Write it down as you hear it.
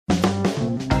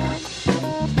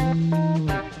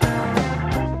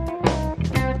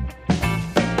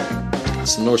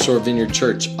It's the North Shore Vineyard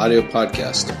Church audio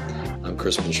podcast. I'm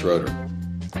Crispin Schroeder.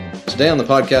 Today on the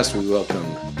podcast, we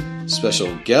welcome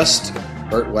special guest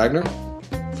Bert Wagner,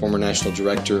 former national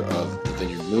director of the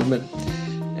Vineyard Movement,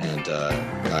 and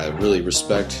I really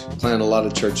respect, plan a lot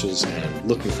of churches, and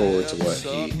looking forward to what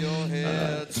he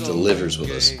delivers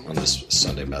with us on this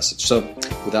Sunday message. So,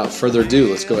 without further ado,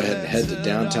 let's go ahead and head to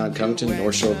downtown Covington,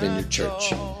 North Shore Vineyard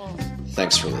Church.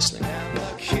 Thanks for listening.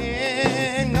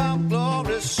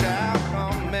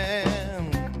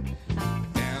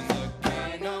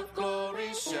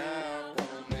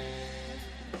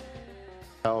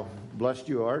 How blessed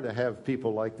you are to have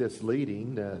people like this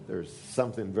leading. There's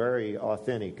something very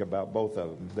authentic about both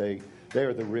of them.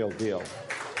 They're the real deal.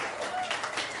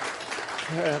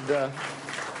 And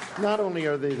not only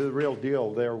are they the real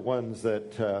deal, they're ones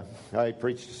that I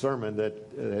preached a sermon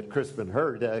that Crispin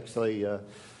heard actually a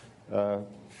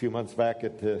few months back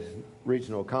at the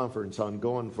regional conference on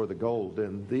going for the gold.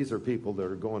 And these are people that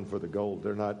are going for the gold.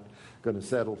 They're not going to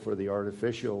settle for the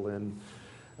artificial. And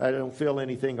I don't feel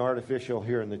anything artificial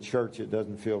here in the church. It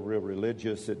doesn't feel real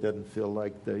religious. It doesn't feel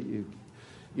like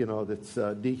that's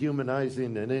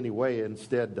dehumanizing in any way.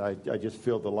 Instead, I just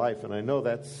feel the life. And I know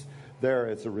that's there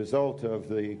as a result of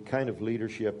the kind of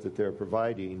leadership that they're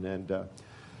providing. And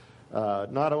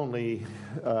not only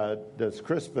does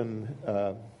Crispin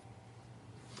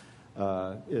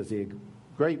is he a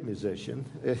great musician.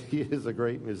 He is a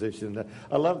great musician.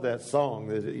 I love that song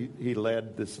that he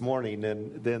led this morning,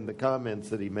 and then the comments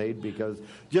that he made, because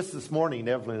just this morning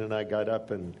Evelyn and I got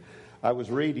up and I was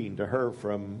reading to her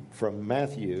from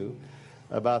Matthew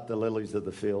about the lilies of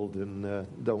the field, and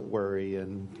don't worry,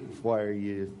 and why are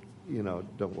you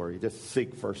don't worry, just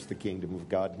seek first the kingdom of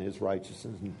God and his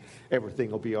righteousness, and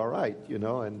everything will be all right,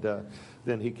 and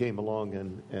then he came along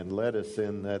and led us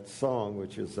in that song,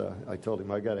 which is, I told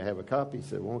him I got to have a copy. He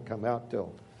said, it won't come out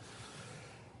till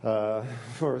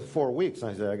for 4 weeks.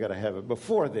 And I said, I got to have it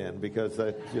before then, because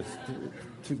that's just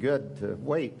too good to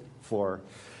wait for.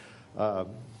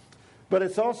 But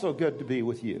it's also good to be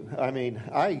with you. I mean,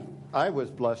 I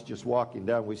was blessed just walking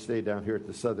down. We stayed down here at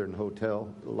the Southern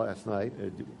Hotel last night.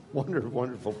 A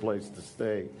wonderful place to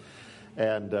stay.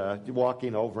 And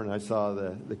walking over, and I saw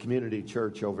the community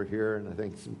church over here, and I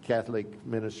think some Catholic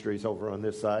ministries over on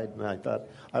this side. And I thought,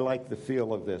 I like the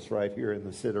feel of this right here in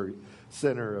the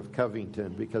center of Covington,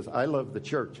 because I love the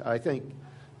church. I think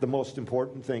the most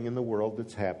important thing in the world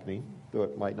that's happening, though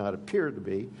it might not appear to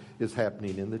be, is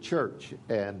happening in the church.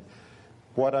 And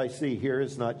what I see here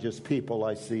is not just people.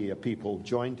 I see a people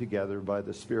joined together by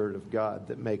the Spirit of God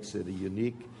that makes it a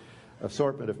unique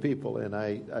assortment of people.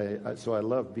 And so I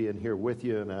love being here with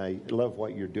you, and I love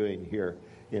what you're doing here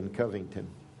in Covington.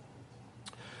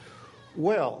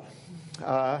 Well,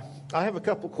 I have a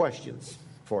couple questions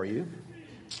for you.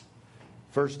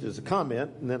 First is a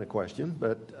comment and then a question,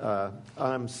 but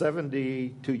I'm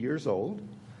 72 years old.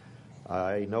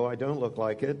 I know I don't look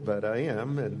like it, but I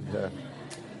am, and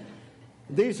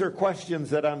these are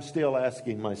questions that I'm still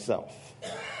asking myself.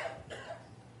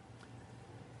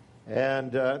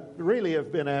 And really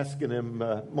have been asking him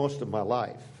most of my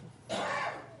life.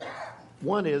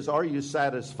 One is, are you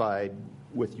satisfied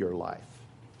with your life?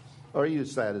 Are you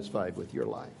satisfied with your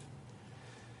life?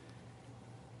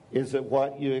 Is it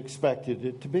what you expected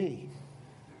it to be?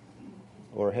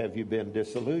 Or have you been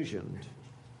disillusioned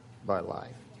by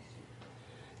life?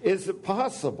 Is it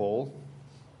possible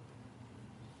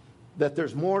that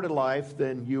there's more to life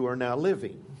than you are now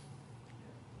living?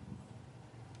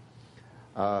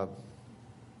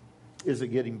 Is it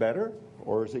getting better,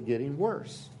 or is it getting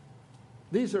worse?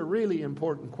 These are really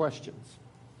important questions.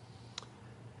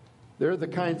 They're the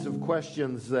kinds of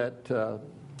questions that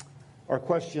are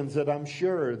questions that I'm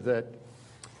sure that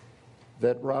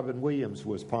Robin Williams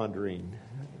was pondering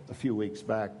a few weeks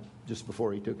back, just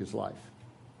before he took his life.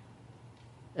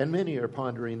 And many are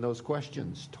pondering those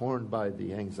questions, torn by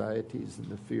the anxieties and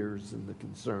the fears and the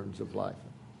concerns of life.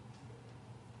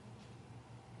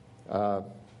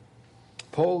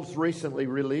 Polls recently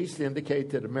released indicate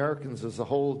that Americans as a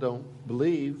whole don't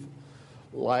believe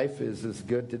life is as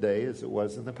good today as it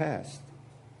was in the past.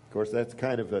 Of course, that's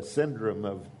kind of a syndrome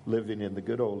of living in the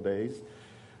good old days.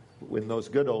 In those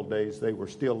good old days, they were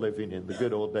still living in the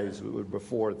good old days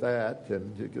before that,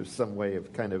 and there's some way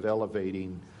of kind of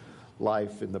elevating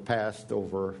life in the past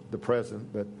over the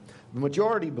present. But the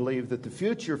majority believe that the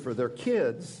future for their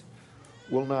kids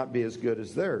will not be as good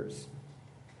as theirs.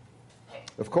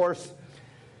 Of course,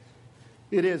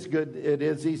 it is good. It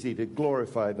is easy to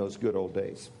glorify those good old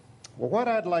days. Well, what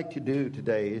I'd like to do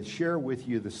today is share with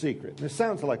you the secret. This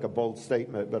sounds like a bold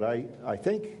statement, but I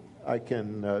think I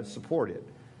can support it.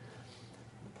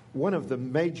 one of the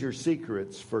major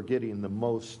secrets for getting the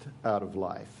most out of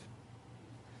life.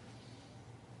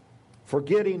 For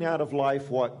getting out of life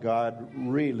what God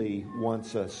really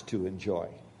wants us to enjoy.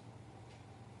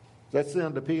 Does that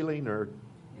sound appealing, or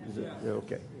is it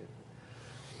okay?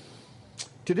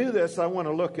 To do this, I want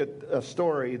to look at a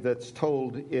story that's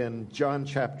told in John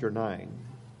chapter 9.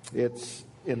 It's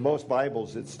in most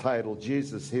Bibles it's titled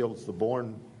Jesus Heals the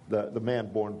Man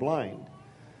Born Blind.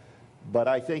 But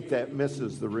I think that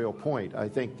misses the real point. I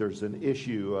think there's an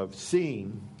issue of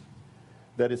seeing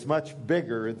that is much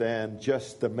bigger than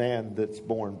just the man that's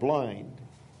born blind.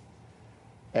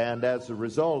 And as a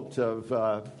result of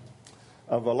a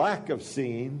lack of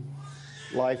seeing,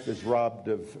 life is robbed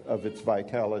of its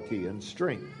vitality and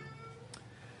strength.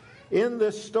 In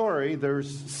this story, there's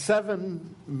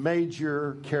 7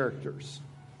 major characters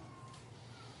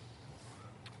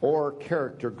or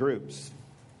character groups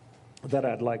that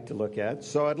I'd like to look at.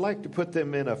 So I'd like to put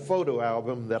them in a photo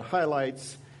album that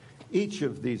highlights each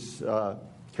of these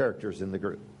characters in the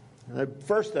group.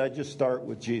 First, I just start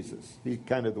with Jesus. He's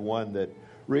kind of the one that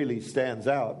really stands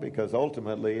out because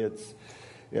ultimately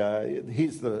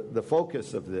he's the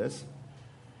focus of this.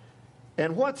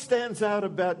 And what stands out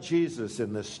about Jesus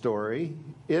in this story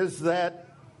is that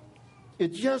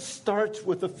it just starts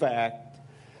with the fact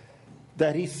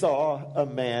that he saw a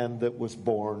man that was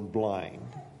born blind.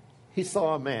 He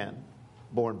saw a man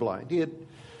born blind. He had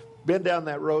been down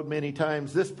that road many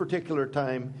times. This particular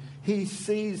time, he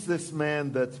sees this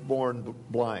man that's born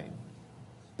blind,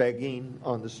 begging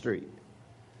on the street.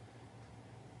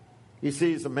 He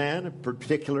sees a man, a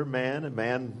particular man, a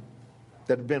man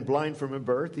that had been blind from his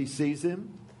birth. He sees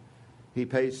him. He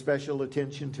pays special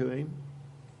attention to him.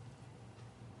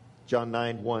 John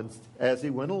 9:1, as he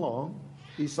went along,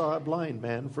 he saw a blind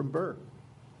man from birth.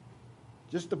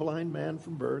 Just a blind man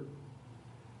from birth.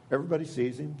 Everybody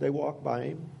sees him. They walk by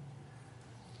him.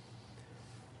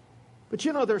 But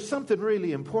you know, there's something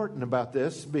really important about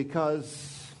this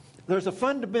because there's a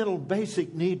fundamental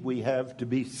basic need we have to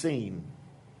be seen.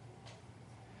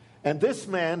 And this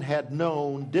man had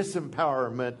known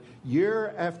disempowerment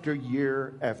year after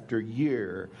year after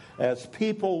year as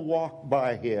people walked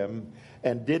by him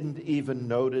and didn't even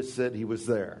notice that he was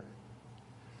there.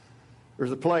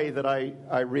 There's a play that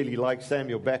I really like,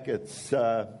 Samuel Beckett's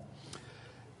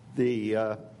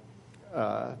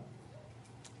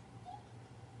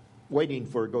Waiting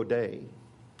for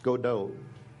Godot.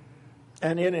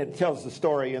 And in it tells the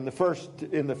story. In the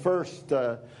first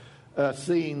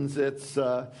scenes, it's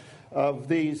of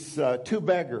these 2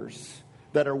 beggars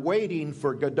that are waiting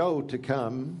for Godot to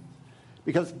come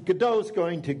because Godot's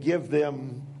going to give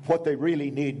them what they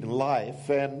really need in life.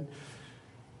 And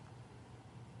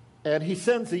he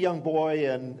sends a young boy,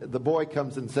 and the boy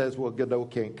comes and says, well, Godot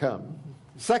can't come.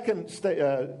 Second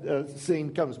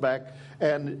scene comes back,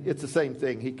 and it's the same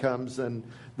thing. He comes, and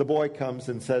the boy comes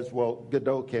and says, well,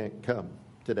 Godot can't come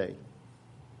today.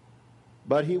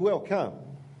 But he will come.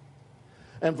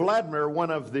 And Vladimir, one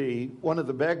of the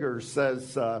beggars,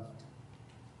 says,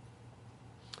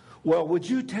 well, would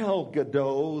you tell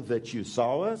Godot that you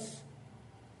saw us?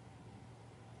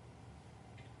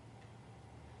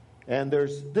 And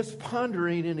there's this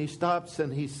pondering, and he stops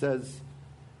and he says,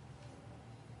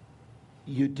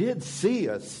 you did see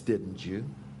us, didn't you?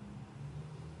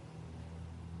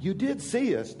 You did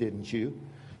see us, didn't you?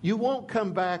 You won't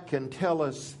come back and tell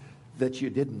us that you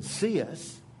didn't see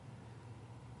us.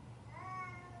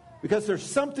 Because there's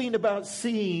something about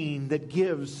seeing that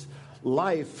gives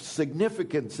life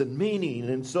significance and meaning.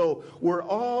 And so we're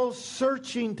all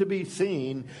searching to be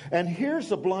seen. And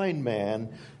here's a blind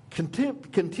man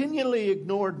continually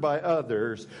ignored by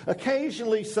others,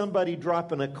 occasionally somebody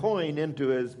dropping a coin into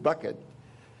his bucket.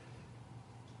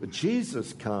 But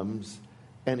Jesus comes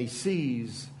and he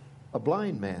sees a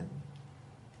blind man.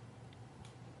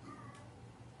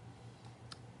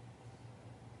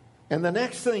 And the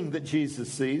next thing that Jesus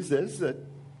sees is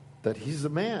that he's a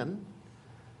man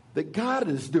that God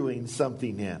is doing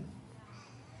something in.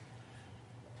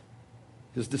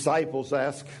 His disciples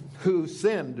ask, who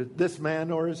sinned, this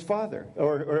man or his father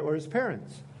or his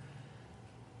parents?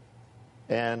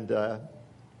 And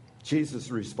Jesus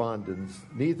responds,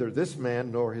 neither this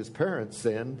man nor his parents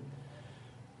sinned,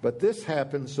 but this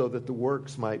happened so that the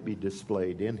works might be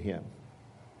displayed in him.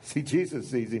 See, Jesus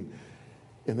sees him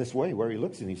in this way where he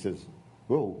looks and he says,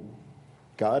 whoa,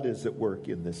 God is at work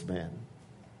in this man.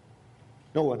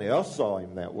 No one else saw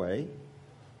him that way.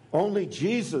 Only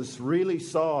Jesus really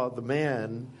saw the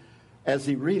man as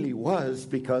he really was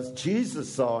because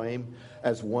Jesus saw him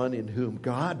as one in whom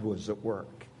God was at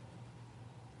work.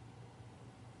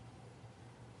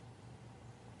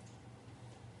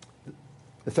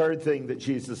 The third thing that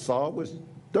Jesus saw was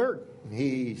dirt.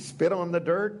 He spit on the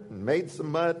dirt and made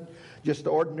some mud, just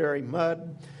ordinary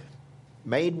mud,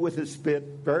 made with his spit,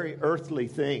 very earthly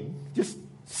thing. Just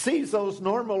sees those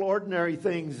normal, ordinary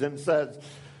things and says,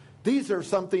 these are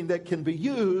something that can be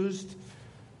used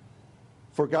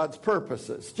for God's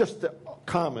purposes. Just the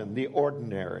common, the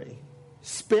ordinary.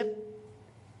 Spit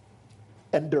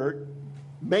and dirt,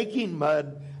 making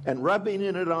mud and rubbing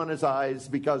it on his eyes,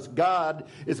 because God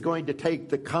is going to take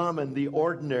the common, the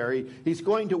ordinary. He's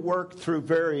going to work through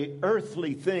very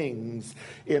earthly things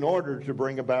in order to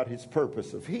bring about his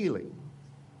purpose of healing.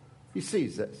 He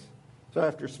sees this. So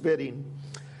after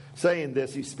saying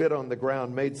this, he spit on the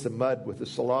ground, made some mud with the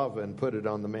saliva, and put it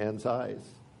on the man's eyes.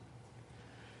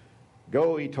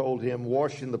 Go, he told him,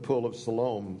 wash in the pool of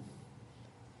Siloam.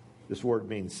 This word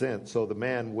means sent. So the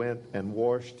man went and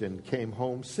washed and came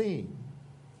home seeing.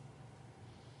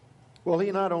 Well,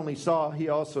 he not only saw, he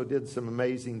also did some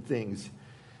amazing things.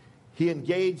 He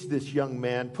engaged this young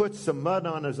man, put some mud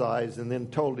on his eyes, and then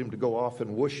told him to go off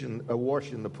and wash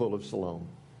in the pool of Siloam.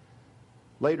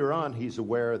 Later on, he's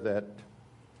aware that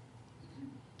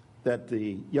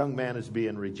the young man is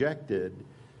being rejected,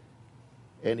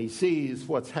 and he sees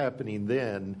what's happening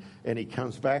then, and he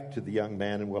comes back to the young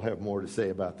man, and we'll have more to say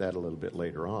about that a little bit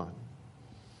later on.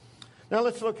 Now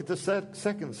let's look at the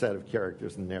second set of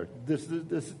characters in there,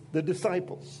 the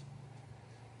disciples.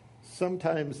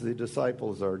 Sometimes the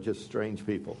disciples are just strange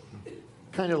people,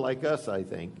 kind of like us, I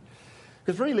think.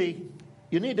 Because really,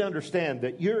 you need to understand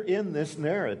that you're in this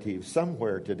narrative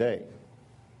somewhere today.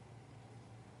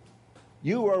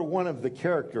 You are one of the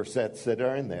character sets that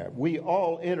are in there. We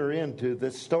all enter into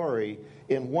this story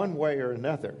in one way or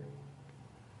another.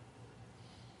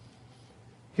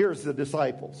 Here's the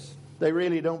disciples. They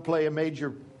really don't play a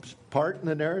major part in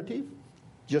the narrative.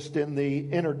 Just in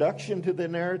the introduction to the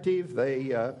narrative,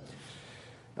 they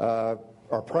are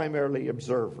primarily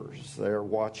observers. They're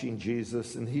watching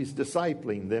Jesus, and he's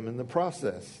discipling them in the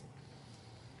process.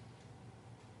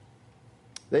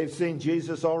 They've seen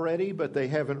Jesus already, but they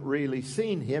haven't really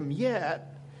seen him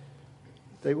yet.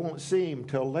 They won't see him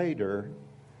till later,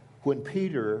 when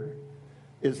Peter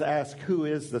is asked, who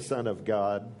is the Son of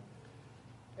God?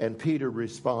 And Peter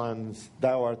responds,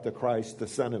 thou art the Christ, the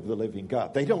Son of the living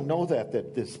God. They don't know that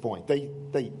at this point. They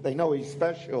know he's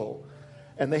special.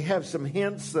 And they have some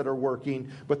hints that are working,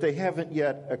 but they haven't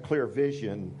yet a clear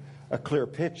vision, a clear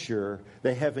picture.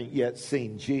 They haven't yet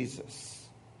seen Jesus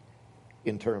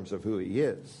in terms of who he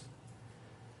is.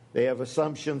 They have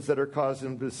assumptions that are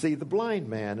causing them to see the blind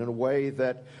man in a way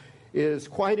that is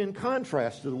quite in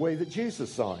contrast to the way that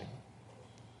Jesus saw him.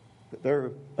 But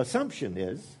their assumption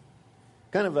is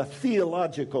kind of a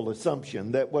theological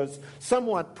assumption that was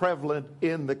somewhat prevalent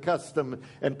in the custom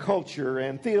and culture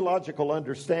and theological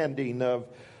understanding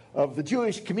of the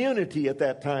Jewish community at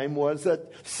that time, was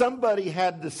that somebody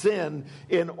had to sin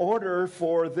in order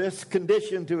for this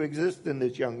condition to exist in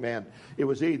this young man. It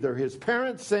was either his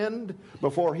parents sinned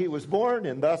before he was born,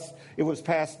 and thus it was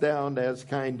passed down as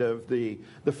kind of the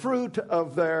fruit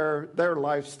of their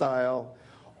lifestyle,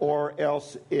 or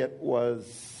else it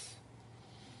was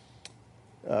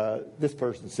this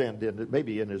person sinned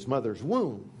maybe in his mother's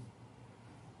womb.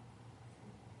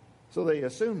 So they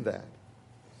assumed that.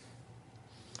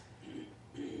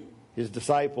 His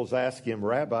disciples ask him,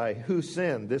 Rabbi, who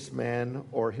sinned, this man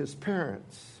or his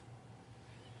parents?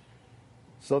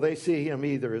 So they see him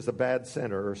either as a bad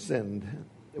sinner or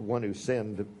one who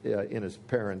sinned in his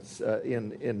parents,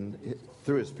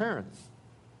 through his parents.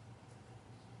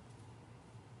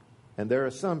 And their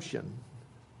assumption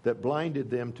that blinded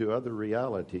them to other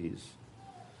realities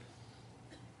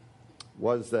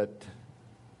was that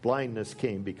blindness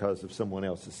came because of someone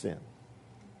else's sin.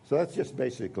 So that's just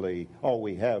basically all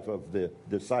we have of the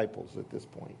disciples at this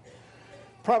point.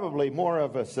 Probably more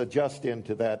of us adjust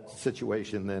into that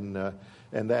situation than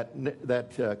and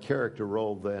that character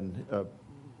role than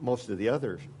most of the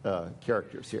other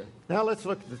characters here. Now let's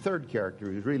look at the third character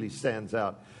who really stands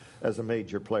out as a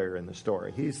major player in the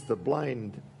story. He's the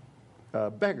blind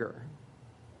beggar.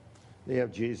 They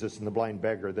have Jesus and the blind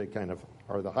beggar. They kind of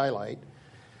are the highlight.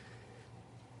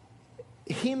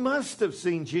 He must have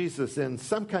seen Jesus in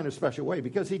some kind of special way,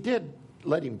 because he did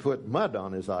let him put mud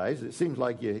on his eyes. It seems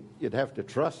like you'd have to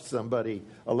trust somebody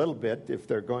a little bit if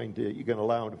you're going to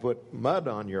allow him to put mud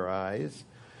on your eyes.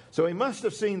 So he must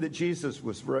have seen that Jesus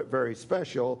was very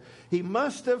special. He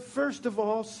must have, first of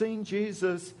all, seen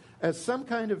Jesus as some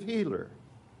kind of healer.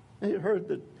 He heard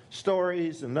the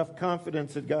stories, enough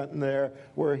confidence had gotten there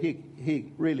where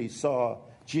he really saw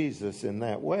Jesus in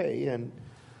that way.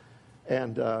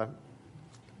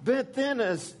 But then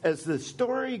as the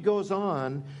story goes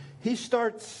on, he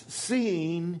starts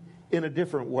seeing in a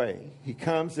different way. He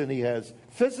comes and he has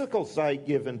physical sight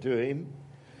given to him.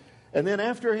 And then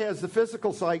after he has the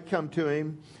physical sight come to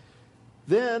him,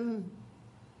 then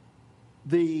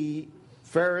the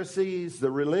Pharisees, the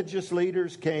religious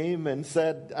leaders came and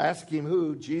asked him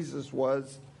who Jesus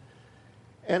was.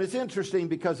 And it's interesting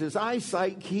because his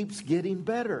eyesight keeps getting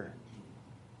better.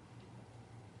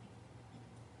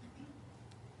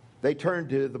 They turned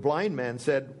to the blind man and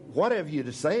said, "What have you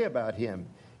to say about him?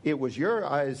 It was your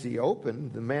eyes he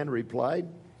opened." The man replied,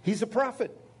 "He's a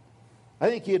prophet." I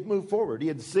think he had moved forward. He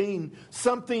had seen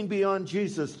something beyond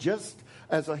Jesus just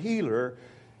as a healer.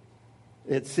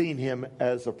 Had seen him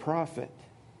as a prophet.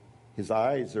 His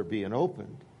eyes are being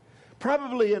opened.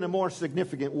 Probably in a more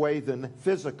significant way than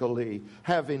physically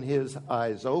having his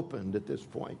eyes opened at this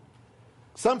point.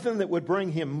 Something that would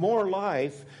bring him more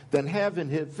life than having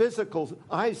his physical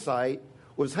eyesight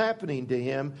was happening to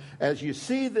him as you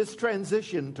see this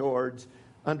transition towards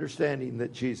understanding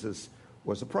that Jesus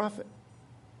was a prophet.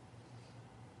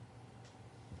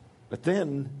 But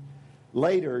then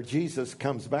later Jesus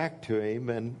comes back to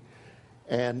him,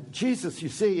 and Jesus, you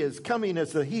see, is coming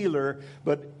as a healer,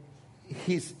 but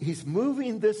he's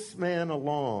moving this man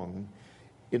along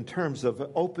in terms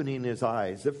of opening his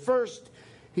eyes. At first,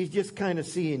 he's just kind of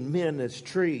seeing men as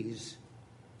trees.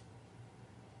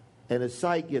 And his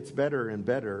sight gets better and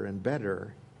better and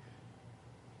better.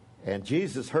 And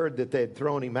Jesus heard that they had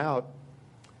thrown him out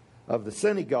of the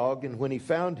synagogue. And when he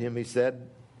found him, he said,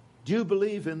 "Do you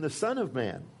believe in the Son of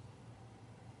Man?"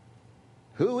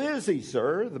 "Who is he,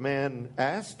 sir?" the man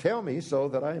asked. "Tell me so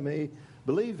that I may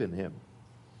believe in him."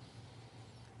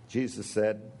 Jesus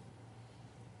said,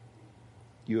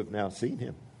 "You have now seen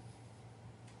him.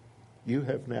 You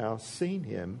have now seen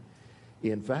him.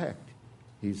 In fact,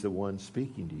 he's the one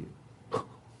speaking to you."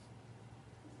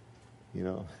 You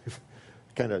know, if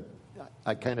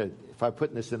I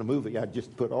put this in a movie, I'd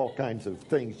just put all kinds of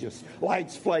things, just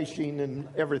lights flashing and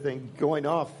everything going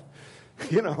off,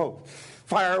 you know,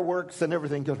 fireworks and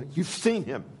everything going. You've seen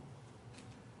him.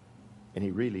 And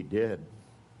he really did.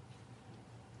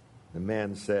 The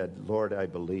man said, "Lord, I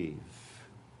believe."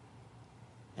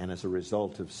 And as a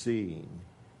result of seeing,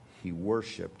 he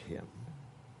worshiped him.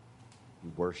 He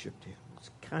worshiped him.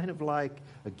 It's kind of like,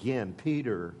 again,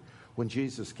 Peter, when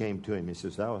Jesus came to him, he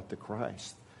says, "Thou art the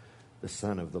Christ, the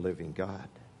Son of the living God."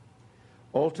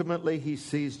 Ultimately, he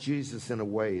sees Jesus in a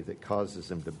way that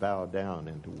causes him to bow down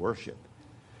and to worship.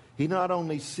 He not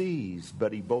only sees,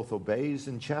 but he both obeys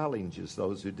and challenges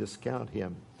those who discount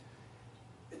him.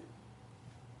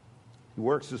 He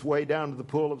works his way down to the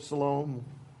pool of Siloam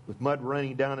with mud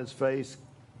running down his face,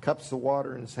 cups the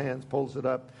water in his hands, pulls it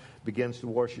up, begins to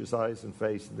wash his eyes and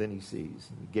face, and then he sees.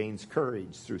 He gains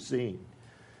courage through seeing.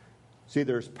 See,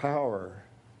 there's power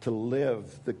to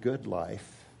live the good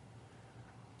life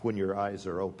when your eyes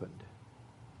are opened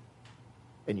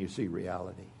and you see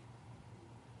reality.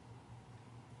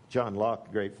 John Locke,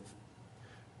 the great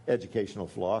educational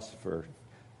philosopher,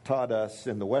 taught us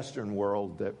in the Western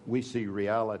world that we see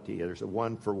reality. There's a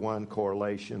one-for-one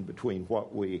correlation between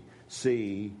what we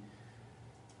see,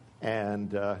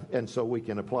 and so we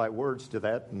can apply words to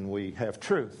that and we have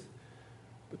truth.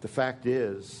 But the fact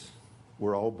is,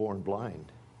 we're all born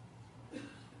blind.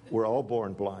 We're all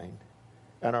born blind.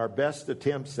 And our best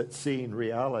attempts at seeing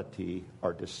reality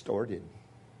are distorted.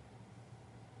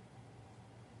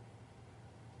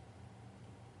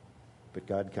 But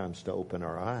God comes to open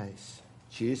our eyes.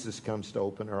 Jesus comes to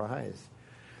open our eyes.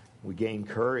 We gain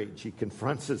courage. He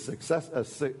confronts his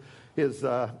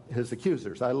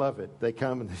accusers. I love it. They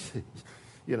come and they say,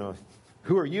 you know,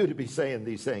 "Who are you to be saying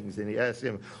these things?" And he asks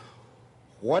him,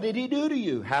 "What did he do to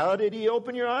you? How did he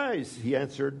open your eyes?" He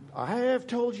answered, "I have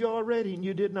told you already, and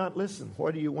you did not listen.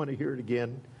 Why do you want to hear it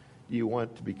again? Do you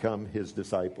want to become his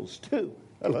disciples too?"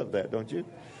 I love that, don't you?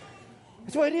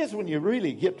 That's what it is when you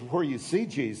really get to where you see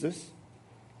Jesus.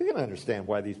 You can understand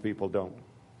why these people don't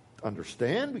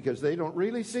understand, because they don't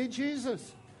really see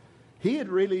Jesus. He had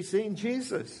really seen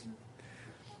Jesus.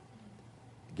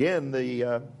 Again,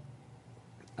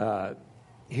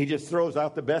 he just throws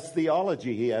out the best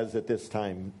theology he has at this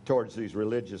time towards these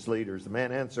religious leaders. The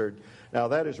man answered, "Now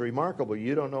that is remarkable.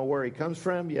 You don't know where he comes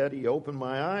from, yet he opened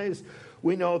my eyes.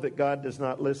 We know that God does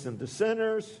not listen to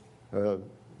sinners."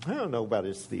 I don't know about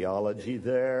his theology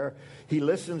there. He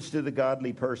listens to the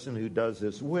godly person who does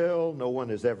his will. No one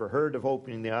has ever heard of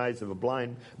opening the eyes of a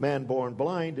blind man born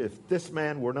blind. If this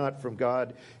man were not from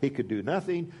God, he could do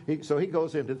nothing. So he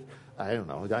goes into, I don't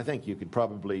know, I think you could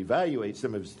probably evaluate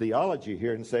some of his theology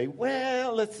here and say,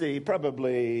 well, let's see,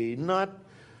 probably not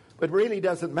It really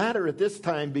doesn't matter at this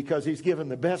time because he's given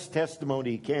the best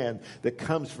testimony he can that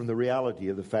comes from the reality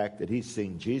of the fact that he's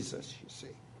seen Jesus, you see.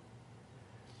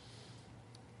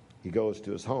 He goes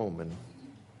to his home and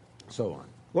so on.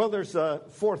 Well, there's a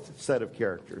fourth set of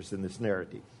characters in this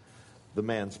narrative, the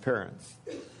man's parents.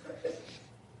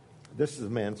 This is the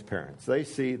man's parents. They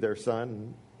see their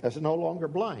son as no longer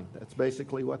blind. That's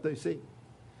basically what they see.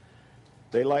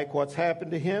 They like what's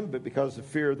happened to him, but because of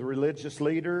fear of the religious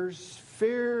leaders,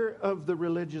 fear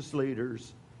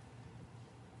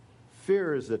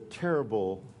is a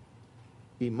terrible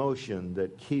emotion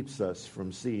that keeps us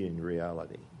from seeing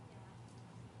reality.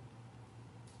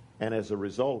 And as a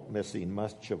result, missing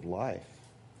much of life.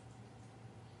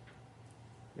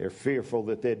 They're fearful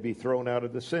that they'd be thrown out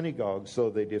of the synagogue, so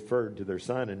they deferred to their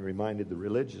son and reminded the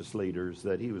religious leaders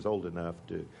that he was old enough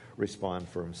to respond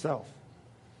for himself.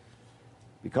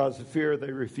 Because of fear,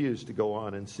 they refused to go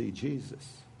on and see Jesus.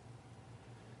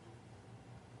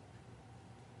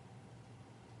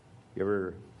 You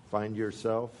ever find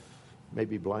yourself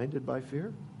maybe blinded by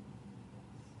fear?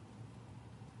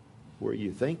 Where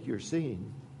you think you're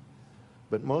seeing,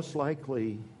 but most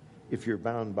likely, if you're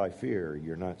bound by fear,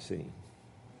 you're not seeing.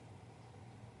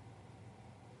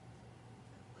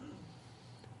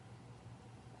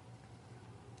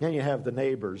 Then you have the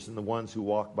neighbors and the ones who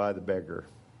walk by the beggar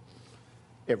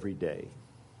every day.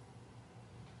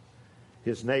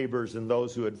 His neighbors and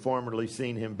those who had formerly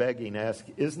seen him begging ask,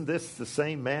 "Isn't this the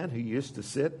same man who used to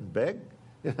sit and beg?"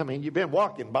 I mean, you've been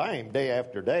walking by him day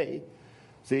after day.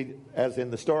 See, as in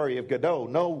the story of Godot,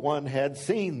 no one had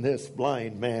seen this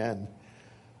blind man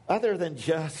other than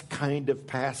just kind of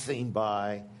passing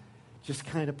by.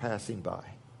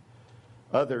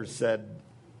 Others said,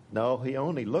 "No, he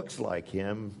only looks like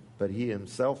him," but he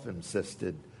himself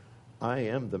insisted, "I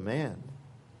am the man."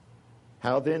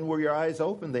 "How then were your eyes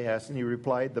opened?" they asked. And he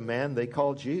replied, "The man they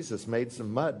called Jesus made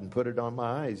some mud and put it on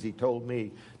my eyes. He told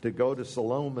me to go to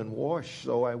Siloam and wash.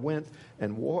 So I went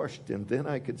and washed, and then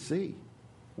I could see."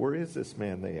 Where is this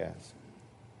man, they asked.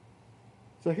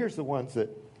 So here's the ones that,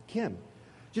 again,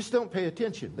 just don't pay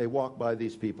attention. They walk by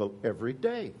these people every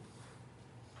day.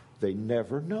 They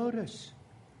never notice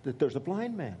that there's a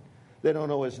blind man. They don't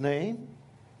know his name.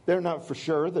 They're not for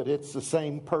sure that it's the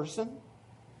same person.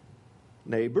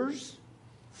 Neighbors,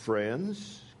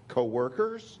 friends,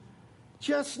 co-workers,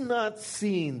 just not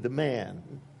seeing the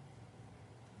man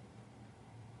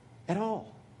at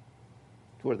all,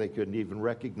 to where they couldn't even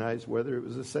recognize whether it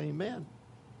was the same man.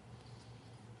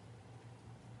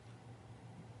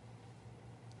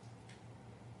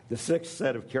 The sixth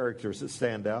set of characters that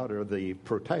stand out are the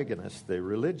protagonists, the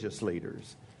religious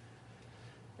leaders.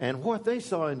 And what they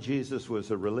saw in Jesus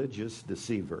was a religious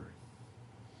deceiver.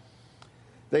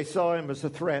 They saw him as a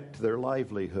threat to their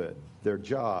livelihood. Their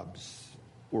jobs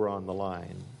were on the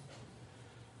line.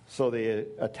 So they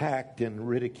attacked and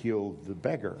ridiculed the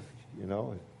beggar. You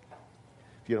know,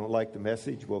 if you don't like the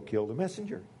message, we'll kill the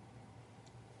messenger.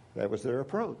 That was their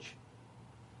approach.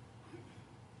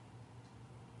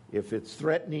 If it's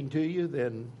threatening to you,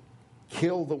 then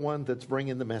kill the one that's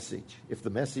bringing the message. If the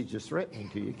message is threatening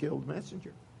to you, kill the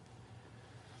messenger.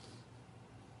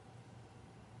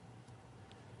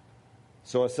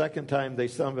 So a second time they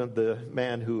summoned the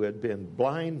man who had been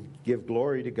blind, give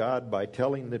glory to God by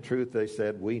telling the truth. They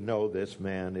said, "We know this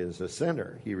man is a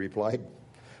sinner." He replied,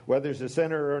 "Whether he's a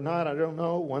sinner or not, I don't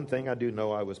know. One thing I do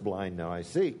know, I was blind, now I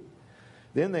see."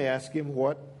 Then they asked him,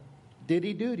 "What did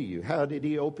he do to you? How did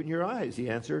he open your eyes?" He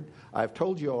answered, "I've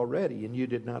told you already, and you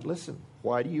did not listen.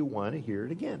 Why do you want to hear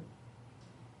it again?"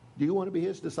 Do you want to be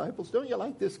his disciples? Don't you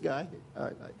like this guy?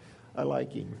 I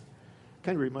like him.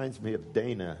 Kind of reminds me of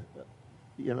Dana.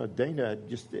 You know, Dana,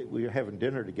 we were having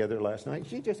dinner together last night.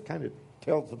 She just kind of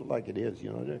tells it like it is, you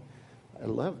know. I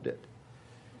loved it.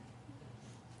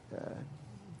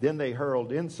 Then they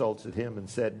hurled insults at him and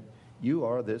said, "You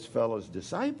are this fellow's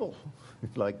disciple."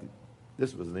 Like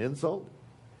this was an insult.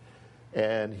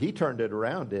 And he turned it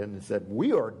around and said,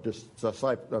 "We are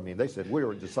disciples." I mean, they said, "We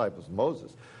were disciples of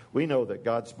Moses. We know that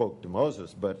God spoke to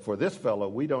Moses, but for this fellow,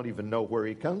 we don't even know where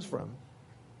he comes from."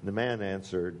 And the man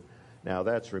answered, "Now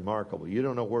that's remarkable. You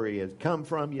don't know where he has come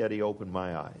from, yet he opened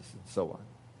my eyes," and so on.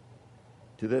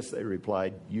 To this they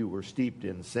replied, "You were steeped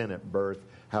in sin at birth.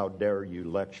 How dare you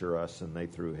lecture us?" And they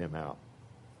threw him out.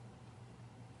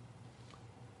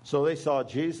 So they saw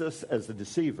Jesus as the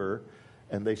deceiver,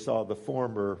 and they saw the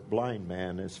former blind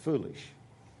man as foolish.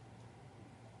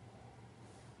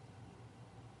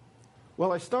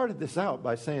 Well, I started this out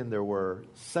by saying there were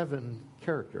 7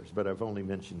 characters, but I've only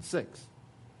mentioned 6.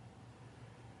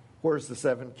 Where's the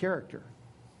 7th character?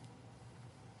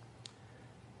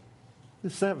 The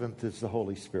 7th is the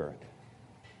Holy Spirit.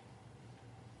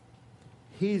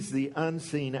 He's the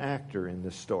unseen actor in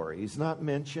this story. He's not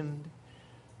mentioned,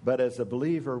 but as a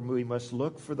believer, we must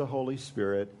look for the Holy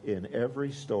Spirit in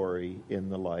every story in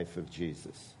the life of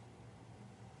Jesus.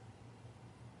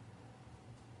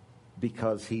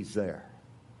 Because He's there.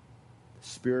 The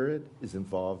Spirit is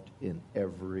involved in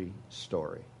every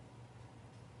story.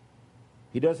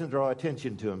 He doesn't draw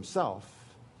attention to Himself,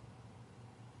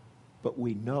 but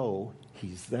we know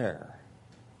He's there.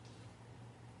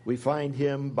 We find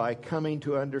Him by coming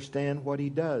to understand what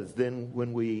He does. Then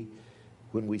when we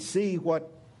see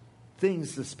what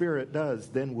things the Spirit does,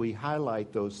 then we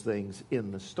highlight those things in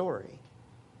the story.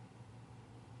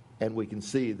 And we can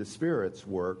see the Spirit's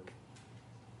work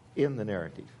in the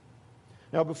narrative.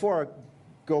 Now, before I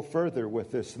go further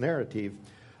with this narrative,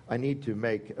 I need to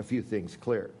make a few things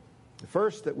clear. The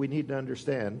first that we need to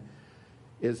understand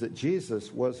is that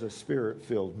Jesus was a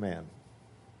Spirit-filled man.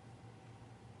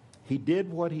 He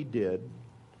did what He did,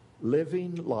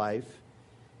 living life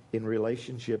in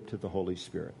relationship to the Holy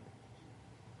Spirit.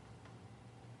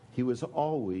 He was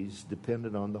always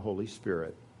dependent on the Holy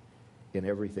Spirit in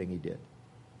everything He did.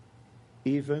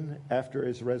 Even after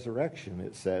His resurrection,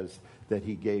 it says that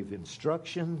He gave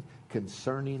instruction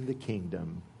concerning the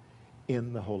kingdom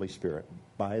in the Holy Spirit,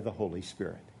 by the Holy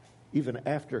Spirit, even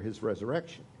after His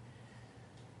resurrection.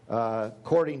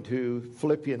 According to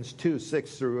Philippians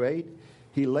 2:6-8,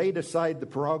 He laid aside the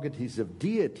prerogatives of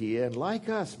deity and, like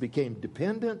us, became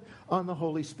dependent on the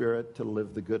Holy Spirit to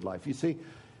live the good life. You see,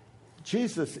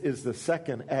 Jesus is the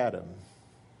second Adam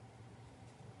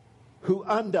who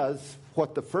undoes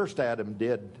what the first Adam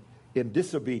did in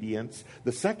disobedience.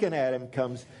 The second Adam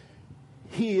comes.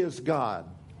 He is God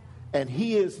and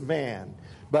He is man.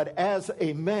 But as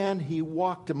a man, He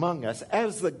walked among us.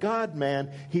 As the God-man,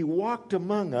 He walked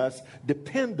among us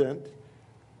dependent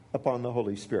upon the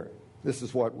Holy Spirit. This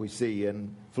is what we see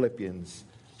in Philippians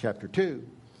chapter 2.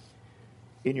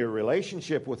 In your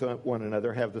relationship with one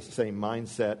another, have the same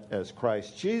mindset as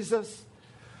Christ Jesus,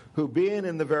 who being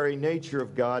in the very nature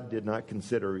of God did not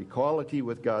consider equality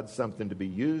with God something to be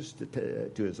used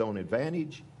to His own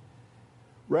advantage.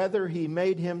 Rather, He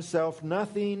made Himself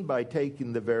nothing by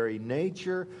taking the very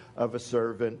nature of a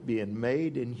servant, being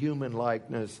made in human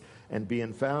likeness, and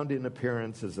being found in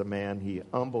appearance as a man, He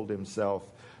humbled Himself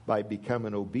by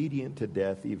becoming obedient to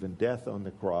death, even death on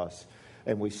the cross.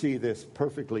 And we see this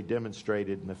perfectly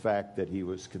demonstrated in the fact that He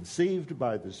was conceived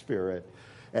by the Spirit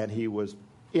and He was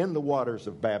in the waters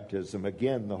of baptism.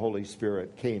 Again, the Holy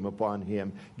Spirit came upon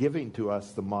Him, giving to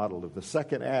us the model of the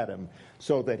second Adam,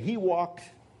 so that He walked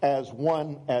as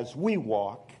one as we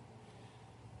walk,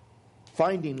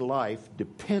 finding life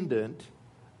dependent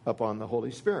upon the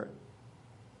Holy Spirit.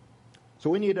 So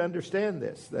we need to understand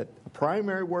this, that the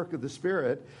primary work of the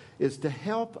Spirit is to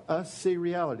help us see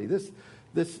reality.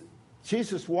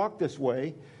 Jesus walked this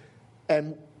way,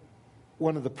 and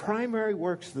one of the primary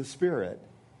works of the Spirit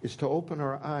is to open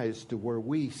our eyes to where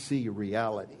we see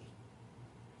reality,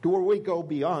 to where we go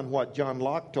beyond what John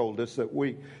Locke told us, that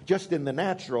we, just in the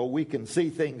natural, we can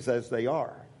see things as they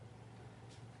are.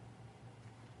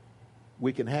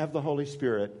 We can have the Holy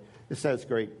Spirit. This sounds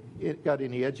great. Got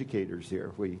any educators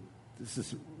here? This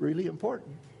is really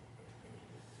important.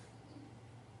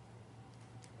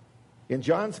 In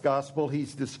John's gospel,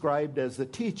 He's described as a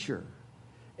teacher,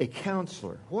 a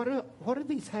counselor. What do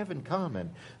these have in common?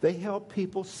 They help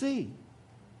people see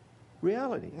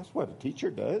reality. That's what a teacher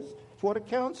does. It's what a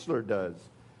counselor does.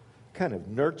 Kind of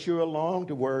nurture you along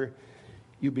to where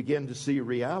you begin to see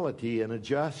reality and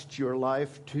adjust your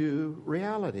life to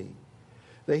reality.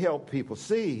 They help people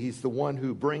see. He's the one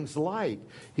who brings light.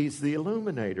 He's the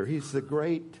illuminator. He's the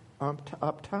great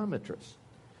optometrist.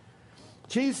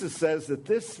 Jesus says that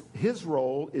His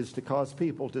role is to cause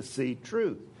people to see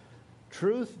truth.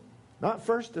 Truth, not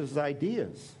first as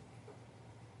ideas.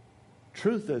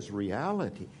 Truth as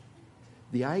reality.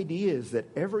 The idea is that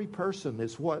every person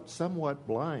is somewhat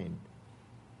blind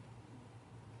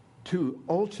to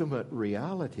ultimate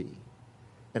reality.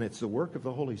 And it's the work of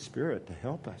the Holy Spirit to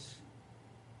help us.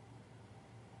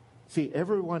 See,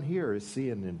 everyone here is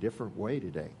seeing in a different way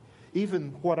today.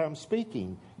 Even what I'm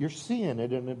speaking, you're seeing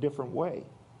it in a different way.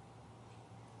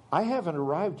 I haven't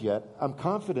arrived yet. I'm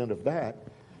confident of that.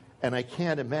 And I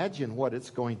can't imagine what it's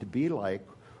going to be like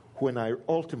when I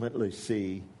ultimately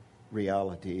see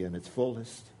reality in its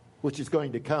fullest, which is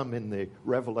going to come in the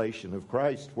revelation of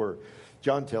Christ, where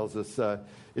John tells us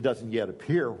it doesn't yet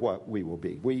appear what we will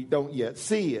be. We don't yet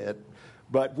see it,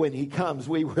 but when He comes,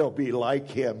 we will be like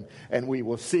Him, and we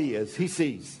will see as He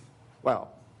sees. Wow,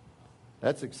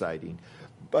 that's exciting.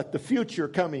 but the future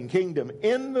coming kingdom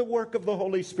in the work of the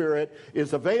Holy Spirit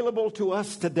is available to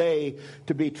us today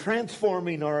to be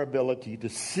transforming our ability to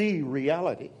see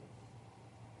reality.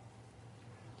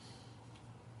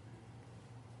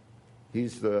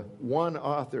 He's the one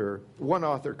author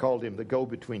called him the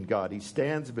go-between God. He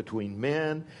stands between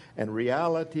men and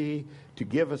reality to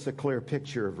give us a clear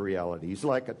picture of reality. He's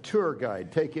like a tour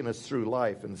guide taking us through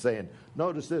life and saying,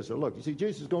 notice this, or look, you see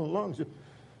Jesus going along. The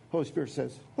Holy Spirit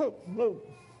says, look,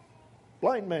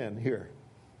 blind man here.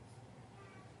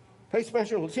 Pay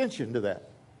special attention to that.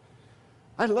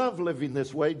 I love living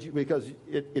this way because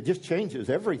it just changes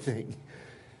everything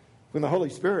when the Holy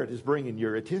Spirit is bringing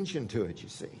your attention to it, you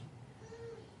see.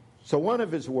 So one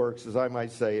of his works, as I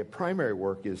might say, a primary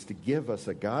work, is to give us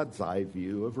a God's eye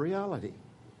view of reality.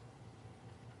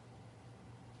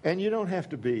 And you don't have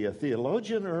to be a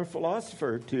theologian or a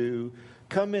philosopher to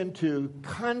come into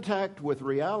contact with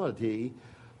reality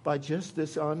by just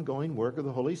this ongoing work of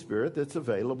the Holy Spirit that's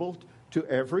available to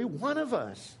every one of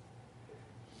us.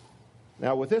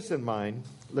 Now, with this in mind,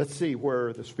 let's see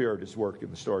where the Spirit is working in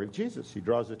the story of Jesus. He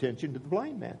draws attention to the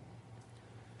blind man.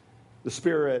 The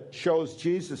Spirit shows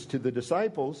Jesus to the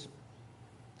disciples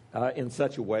in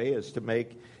such a way as to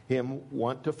make him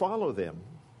want to follow him.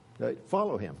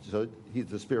 So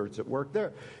the Spirit's at work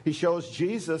there. He shows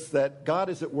Jesus that God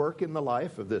is at work in the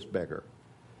life of this beggar.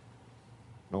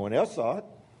 No one else saw it.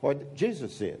 Why did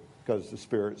Jesus see it? Because the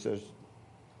Spirit says,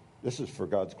 this is for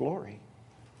God's glory.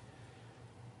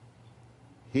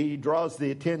 He draws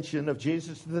the attention of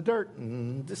Jesus to the dirt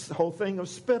and this whole thing of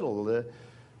spittle. The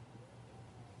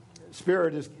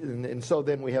Spirit is, and so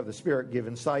then we have the Spirit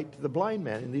giving sight to the blind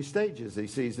man in these stages. He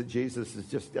sees that Jesus is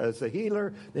just as a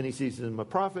healer, then he sees him a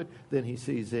prophet, then he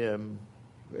sees him,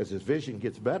 as his vision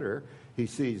gets better, he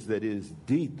sees that is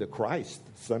indeed the Christ,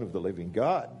 Son of the living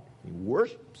God. He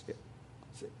worships him.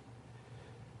 See?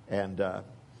 And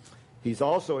he's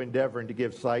also endeavoring to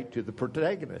give sight to the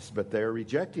protagonists, but they're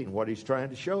rejecting what he's trying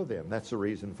to show them. That's the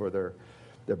reason for their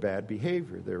bad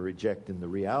behavior. They're rejecting the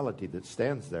reality that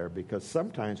stands there, because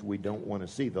sometimes we don't want to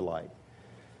see the light.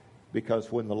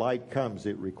 Because when the light comes,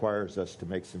 it requires us to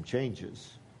make some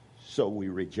changes. So we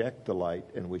reject the light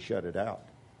and we shut it out.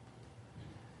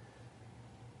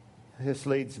 This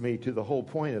leads me to the whole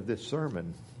point of this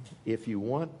sermon. If you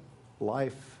want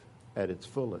life at its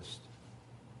fullest,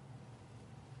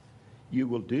 you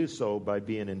will do so by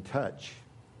being in touch,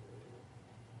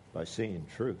 by seeing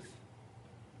truth,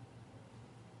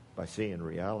 by seeing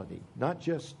reality. Not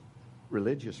just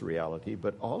religious reality,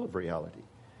 but all of reality.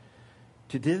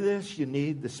 To do this, you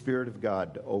need the Spirit of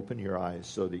God to open your eyes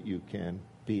so that you can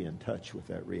be in touch with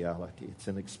that reality. It's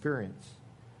an experience.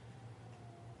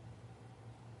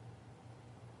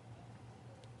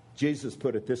 Jesus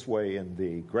put it this way in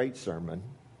the great sermon,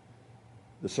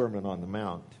 the Sermon on the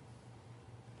Mount.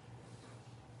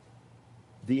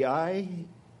 The eye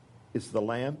is the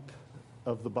lamp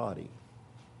of the body.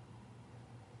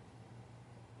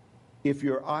 If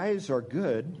your eyes are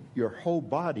good, your whole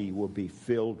body will be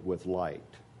filled with light.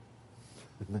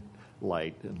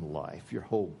 Light and life. Your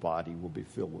whole body will be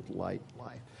filled with light and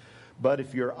life. But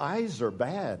if your eyes are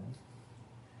bad,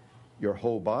 your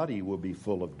whole body will be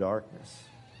full of darkness.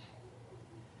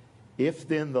 If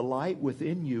then the light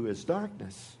within you is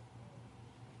darkness,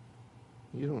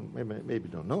 you maybe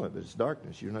don't know it, but it's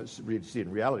darkness. You're not really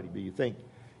seeing reality, but you think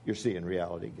you're seeing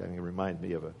reality. I mean, it reminds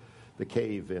me of the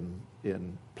cave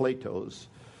in Plato's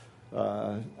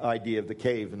idea of the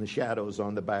cave and the shadows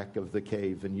on the back of the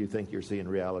cave, and you think you're seeing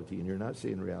reality, and you're not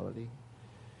seeing reality.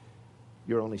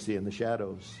 You're only seeing the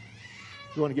shadows.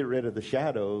 If you want to get rid of the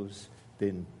shadows,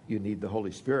 then you need the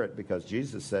Holy Spirit, because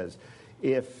Jesus says,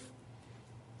 if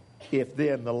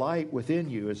then the light within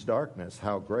you is darkness,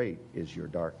 how great is your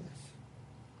darkness?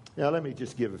 Now, let me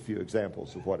just give a few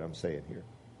examples of what I'm saying here.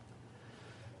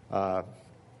 I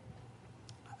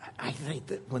think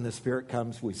that when the Spirit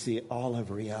comes, we see all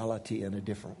of reality in a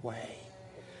different way.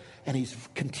 And He's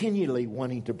continually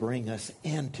wanting to bring us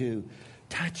into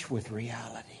touch with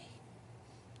reality,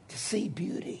 to see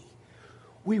beauty.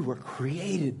 We were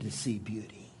created to see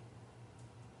beauty.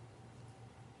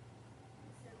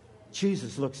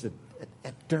 Jesus looks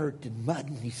at dirt and mud,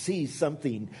 and He sees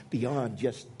something beyond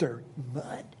just dirt and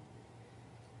mud.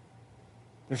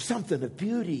 There's something of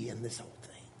beauty in this whole thing.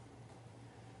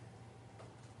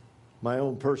 My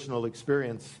own personal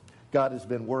experience, God has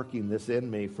been working this in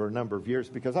me for a number of years,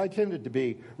 because I tended to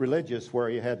be religious where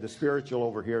you had the spiritual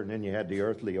over here and then you had the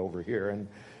earthly over here, and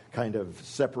kind of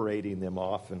separating them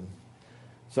off. And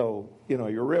so,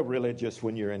 you're real religious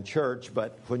when you're in church,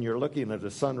 but when you're looking at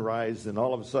a sunrise and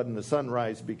all of a sudden the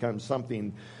sunrise becomes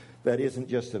something that isn't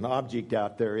just an object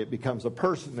out there. It becomes a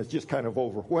person that's just kind of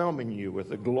overwhelming you with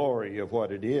the glory of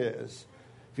what it is.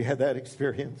 Have you had that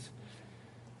experience?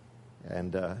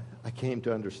 And I came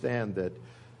to understand that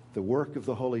the work of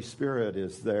the Holy Spirit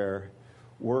is there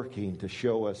working to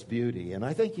show us beauty. And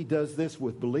I think he does this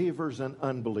with believers and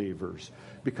unbelievers,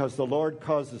 because the Lord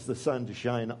causes the sun to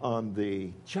shine on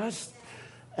the just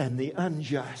and the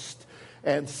unjust.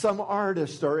 And some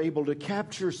artists are able to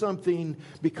capture something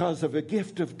because of a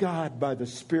gift of God by the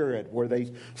Spirit, where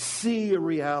they see a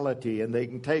reality and they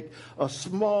can take a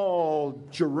small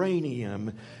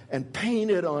geranium and paint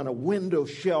it on a window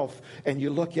shelf, and you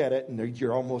look at it and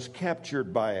you're almost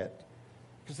captured by it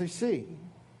because they see.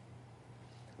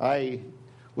 I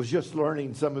was just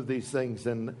learning some of these things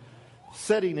and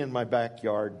sitting in my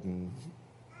backyard, and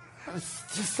I was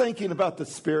just thinking about the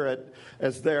Spirit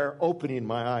as they're opening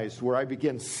my eyes, where I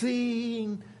begin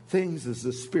seeing things as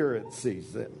the Spirit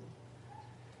sees them.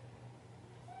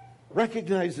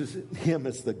 Recognizes him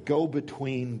as the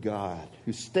go-between God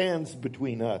who stands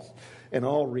between us and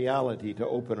all reality to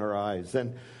open our eyes.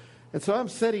 And so I'm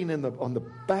sitting on the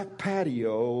back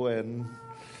patio, and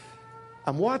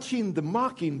I'm watching the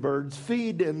mockingbirds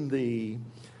feed in the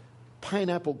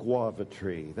pineapple guava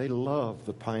tree. They love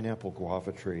the pineapple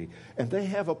guava tree. And they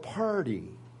have a party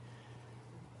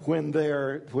when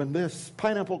this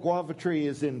pineapple guava tree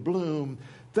is in bloom.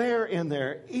 They're in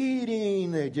there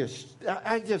eating.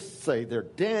 I just say they're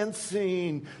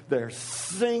dancing, they're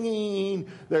singing,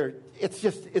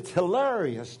 it's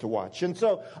hilarious to watch. And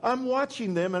so I'm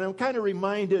watching them, and I'm kind of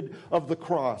reminded of the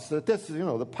cross, that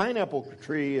the pineapple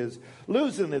tree is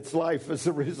losing its life as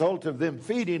a result of them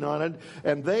feeding on it,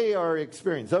 and they are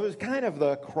experiencing. So it was kind of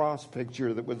the cross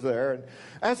picture that was there. And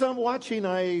as I'm watching,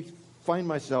 I find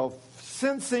myself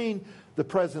sensing the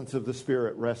presence of the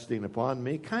Spirit resting upon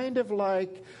me, kind of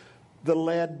like the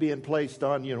lead being placed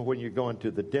on, when you're going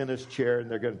to the dentist chair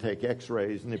and they're going to take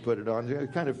x-rays and they put it on,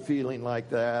 kind of feeling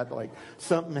like that, like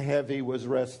something heavy was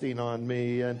resting on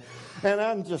me. And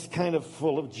I'm just kind of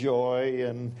full of joy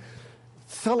and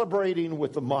celebrating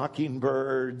with the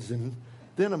mockingbirds. And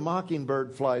then a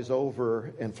mockingbird flies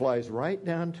over and flies right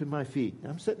down to my feet.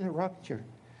 I'm sitting in a rocking chair.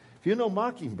 If you know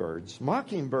mockingbirds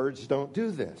don't do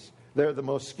this. They're the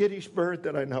most skittish bird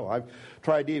that I know. I've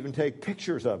tried to even take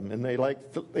pictures of them, and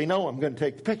they know I'm going to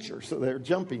take the picture, so they're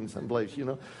jumping someplace,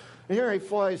 And here he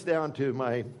flies down to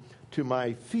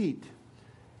my feet,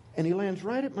 and he lands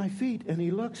right at my feet, and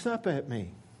he looks up at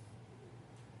me.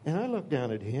 And I look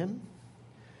down at him.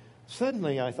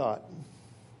 Suddenly I thought,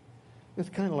 it's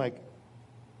kind of like,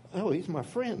 oh, he's my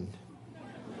friend.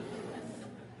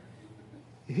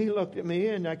 He looked at me,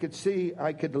 and I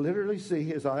could literally see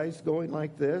his eyes going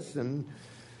like this, and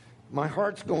my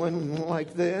heart's going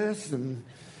like this, and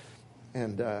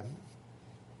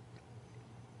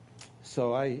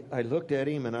so I looked at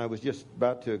him, and I was just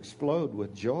about to explode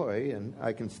with joy, and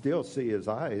I can still see his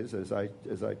eyes as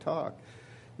I talk.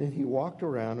 Then he walked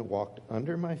around and walked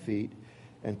under my feet,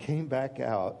 and came back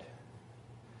out,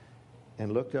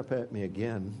 and looked up at me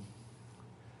again.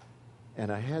 And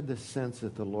I had this sense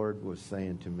that the Lord was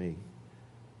saying to me,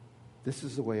 this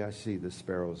is the way I see the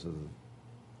sparrows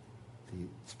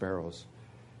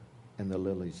and the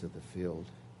lilies of the field.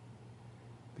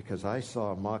 Because I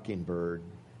saw a mockingbird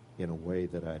in a way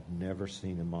that I'd never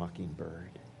seen a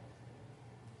mockingbird.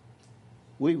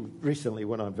 We recently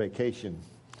went on vacation.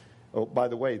 Oh, by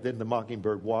the way, then the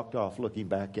mockingbird walked off looking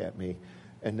back at me.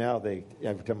 And now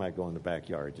every time I go in the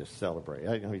backyard, just celebrate.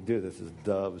 I do this as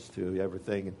doves too,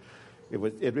 everything. And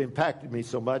it impacted me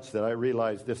so much that I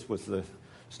realized this was the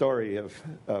story of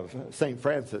St.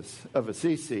 Francis of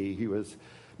Assisi. He was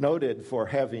noted for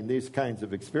having these kinds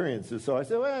of experiences. So I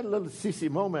said, well, I had a little Assisi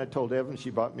moment. I told Evan, she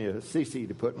bought me a Assisi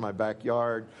to put in my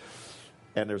backyard.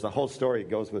 And there's a whole story that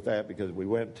goes with that, because we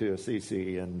went to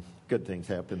Assisi and good things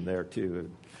happened there too.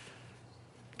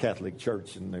 Catholic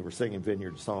church, and they were singing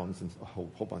vineyard songs and a whole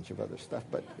bunch of other stuff,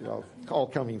 but all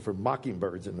coming from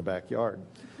mockingbirds in the backyard.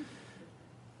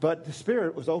 But the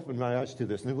Spirit was opening my eyes to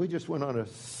this. And we just went on a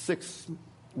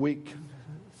 6-week,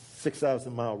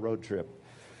 6,000-mile road trip.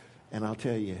 And I'll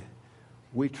tell you,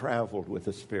 we traveled with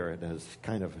the Spirit as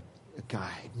kind of a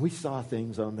guide. We saw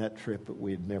things on that trip that we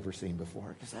had never seen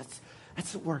before, because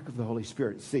that's the work of the Holy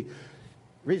Spirit. See, the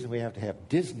reason we have to have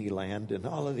Disneyland and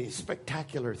all of these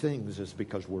spectacular things is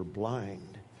because we're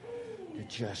blind to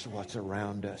just what's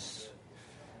around us,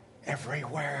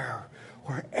 everywhere,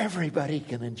 where everybody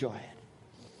can enjoy it.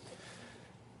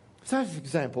 So that's an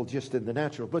example just in the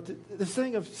natural. But the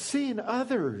thing of seeing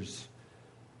others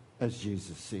as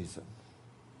Jesus sees them.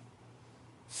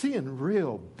 Seeing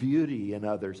real beauty in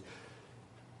others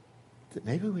that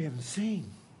maybe we haven't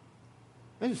seen.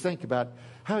 I just think about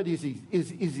how easy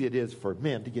it is for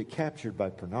men to get captured by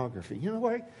pornography. You know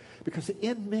why? Because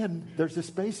in men, there's this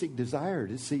basic desire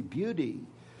to see beauty.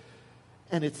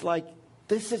 And it's like,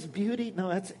 this is beauty? No,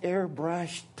 that's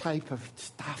airbrush type of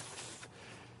stuff.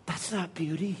 That's not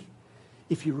beauty.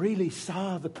 If you really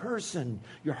saw the person,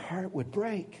 your heart would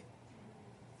break.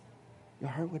 Your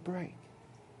heart would break.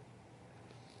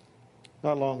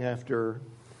 Not long after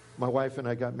my wife and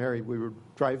I got married, we were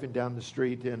driving down the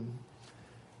street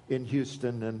in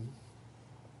Houston, and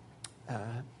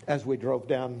as we drove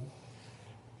down,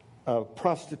 a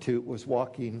prostitute was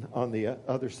walking on the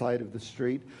other side of the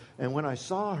street, and when I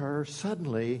saw her,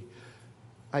 suddenly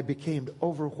I became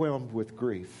overwhelmed with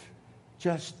grief.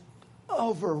 Just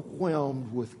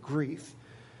overwhelmed with grief.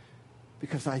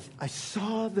 Because I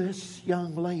saw this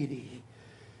young lady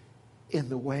in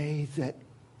the way that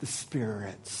the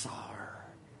Spirit saw her.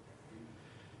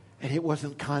 And it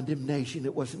wasn't condemnation,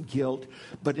 it wasn't guilt,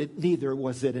 but neither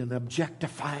was it an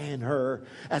objectifying her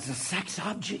as a sex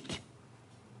object.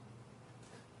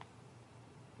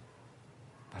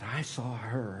 But I saw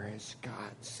her as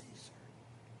God sees her.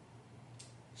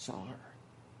 Saw her.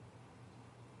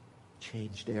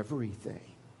 Changed everything.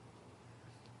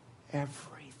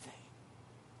 Everything.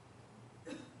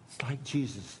 It's like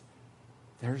Jesus.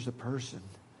 There's a person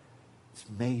that's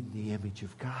made in the image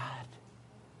of God,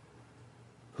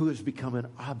 who has become an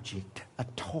object, a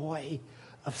toy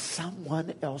of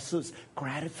someone else's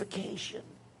gratification.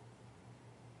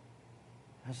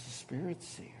 As the Spirit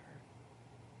see her.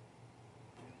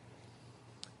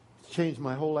 It's changed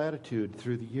my whole attitude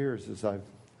through the years as I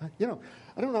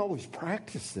don't always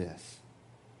practice this.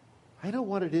 I know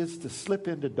what it is to slip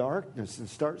into darkness and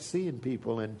start seeing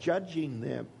people and judging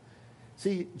them.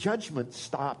 See, judgment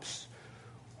stops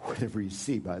whenever you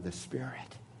see by the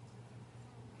Spirit.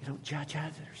 You don't judge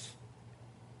others.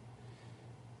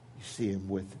 You see them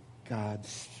with God's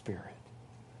Spirit.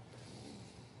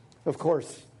 Of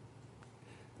course,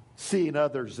 seeing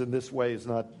others in this way is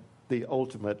not the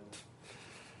ultimate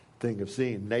thing of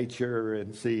seeing nature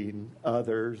and seeing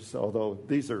others, although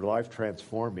these are life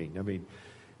transforming. I mean,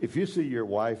 if you see your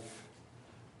wife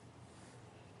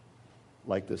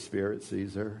like the Spirit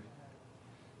sees her,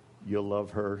 you'll love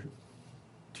her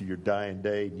to your dying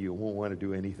day, and you won't want to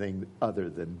do anything other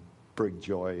than bring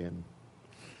joy and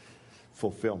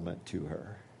fulfillment to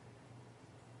her.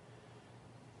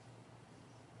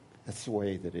 That's the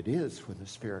way that it is when the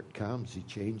Spirit comes. He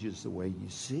changes the way you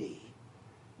see.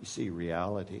 You see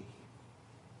reality. You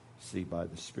see by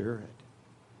the Spirit.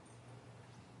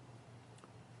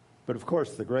 But of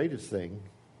course, the greatest thing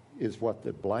is what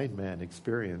the blind man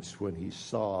experienced when he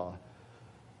saw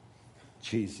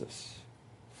Jesus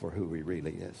for who he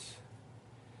really is.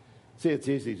 See, it's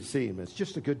easy to see him as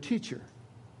just a good teacher.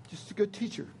 Just a good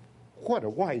teacher. What a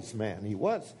wise man he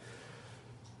was.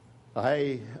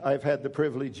 I've had the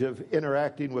privilege of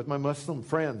interacting with my Muslim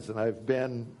friends,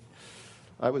 and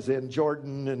I was in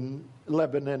Jordan and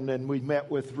Lebanon, and we met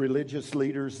with religious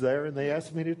leaders there, and they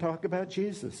asked me to talk about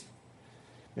Jesus.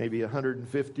 Maybe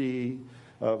 150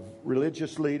 of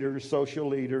religious leaders, social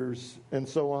leaders, and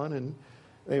so on, and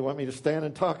they want me to stand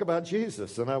and talk about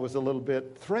Jesus, and I was a little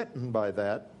bit threatened by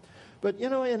that. But,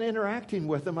 in interacting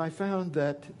with them, I found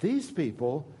that these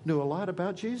people knew a lot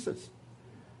about Jesus.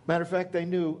 Matter of fact, they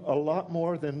knew a lot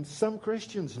more than some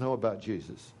Christians know about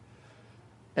Jesus.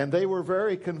 And they were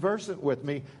very conversant with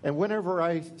me, and whenever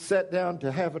I sat down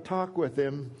to have a talk with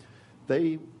them,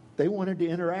 they wanted to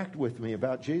interact with me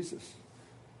about Jesus.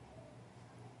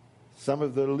 Some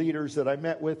of the leaders that I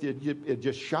met with, it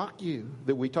just shocked you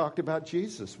that we talked about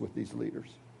Jesus with these leaders.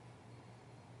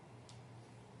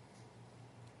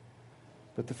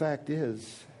 But the fact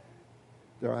is,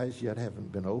 their eyes yet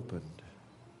haven't been opened.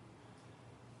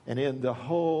 And in the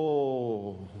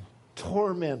whole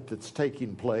torment that's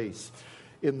taking place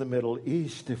in the Middle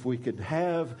East, if we could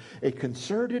have a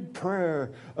concerted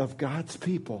prayer of God's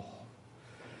people,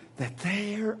 that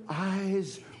their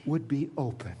eyes would be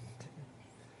opened.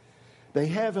 They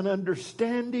have an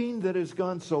understanding that has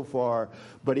gone so far,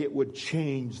 but it would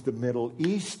change the Middle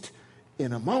East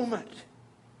in a moment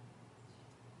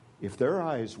if their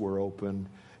eyes were open,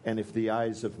 and if the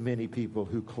eyes of many people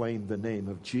who claim the name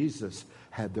of Jesus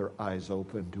had their eyes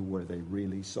open to where they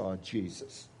really saw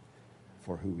Jesus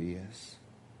for who he is.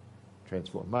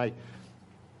 Transform. I'm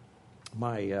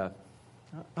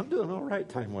doing all right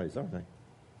time-wise, aren't I?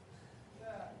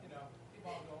 Keep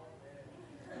on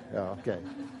going. Yeah, okay.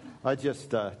 I just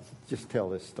tell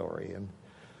this story, and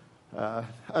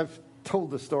I've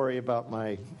told the story about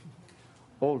my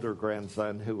older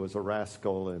grandson who was a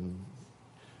rascal, and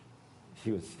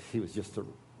he was just a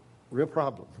real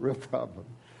problem.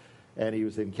 and he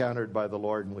was encountered by the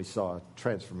Lord, and we saw a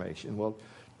transformation. Well,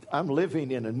 I'm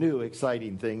living in a new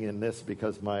exciting thing in this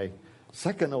because my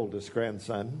second oldest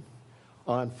grandson,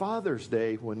 on Father's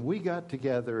Day, when we got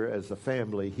together as a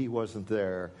family, he wasn't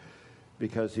there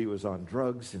because he was on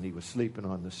drugs and he was sleeping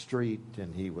on the street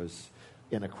and he was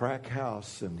in a crack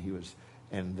house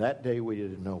and that day we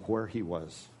didn't know where he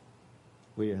was.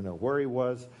 We didn't know where he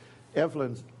was.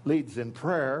 Evelyn leads in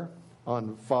prayer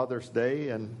on Father's Day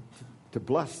and to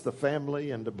bless the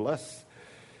family and to bless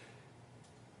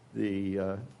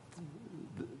the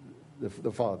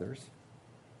fathers.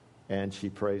 And she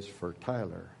prays for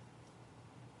Tyler.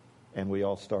 And we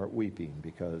all start weeping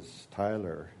because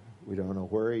Tyler, we don't know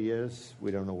where he is.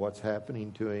 We don't know what's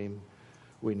happening to him.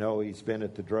 We know he's been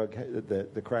at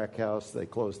the crack house. They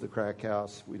closed the crack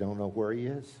house. We don't know where he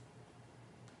is.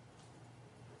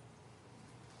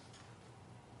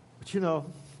 But you know,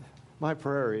 my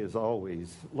prayer is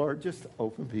always, Lord, just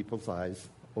open people's eyes,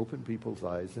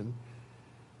 and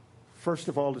first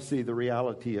of all to see the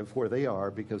reality of where they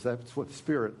are, because that's what the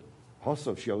Spirit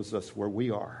also shows us where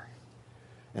we are.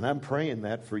 And I'm praying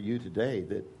that for you today,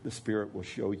 that the Spirit will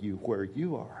show you where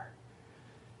you are.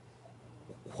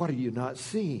 What are you not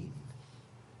seeing?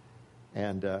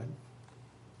 And,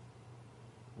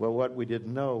 well, what we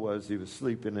didn't know was he was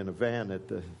sleeping in a van at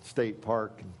the state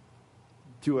park, and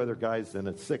two other guys and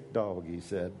a sick dog, he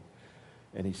said.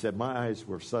 And he said, my eyes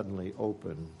were suddenly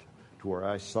opened to where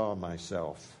I saw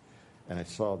myself, and I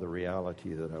saw the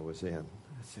reality that I was in.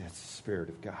 That's the Spirit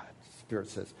of God. The Spirit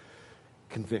says,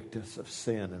 convict us of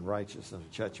sin and righteousness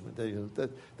and judgment.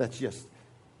 That's just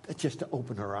to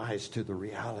open our eyes to the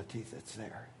reality that's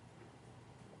there.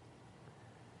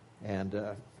 And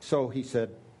so he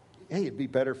said, hey, it'd be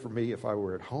better for me if I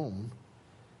were at home.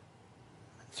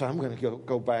 So I'm going to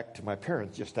go back to my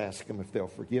parents, just ask them if they'll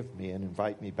forgive me and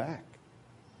invite me back.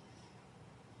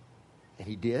 And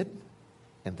he did,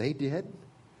 and they did.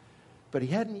 But he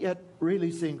hadn't yet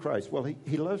really seen Christ. Well,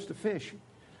 he loves to fish.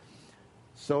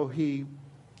 So he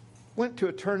went to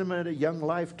a tournament, a Young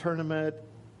Life tournament,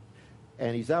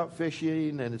 and he's out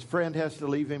fishing, and his friend has to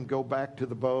leave him, go back to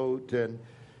the boat, and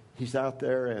he's out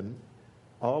there, and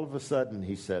all of a sudden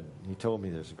he told me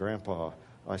this, Grandpa,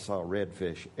 I saw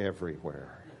redfish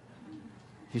everywhere.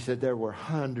 He said there were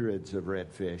hundreds of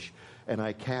redfish, and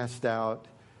I cast out,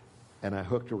 and I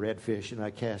hooked a redfish, and I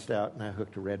cast out, and I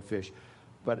hooked a redfish,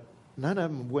 but none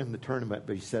of them win the tournament.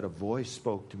 But he said a voice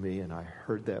spoke to me, and I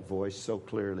heard that voice so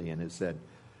clearly, and it said,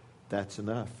 that's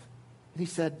enough. And he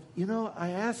said, I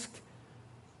asked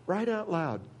right out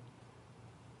loud,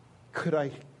 could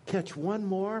I catch one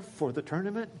more for the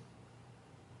tournament?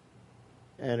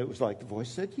 And it was like the voice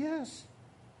said, yes.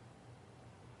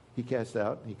 He cast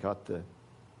out, and he caught the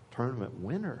tournament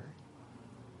winner.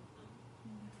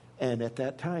 And at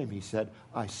that time, he said,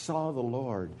 I saw the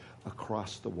Lord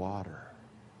across the water.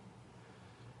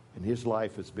 And his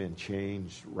life has been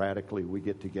changed radically. We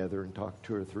get together and talk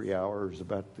 2 or 3 hours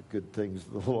about the good things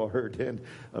of the Lord, and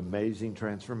amazing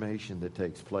transformation that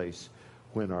takes place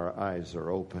when our eyes are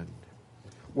opened.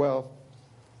 Well,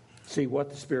 see, what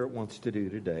the Spirit wants to do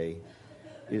today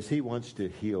is he wants to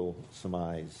heal some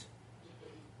eyes.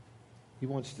 He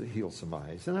wants to heal some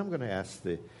eyes. And I'm going to ask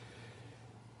the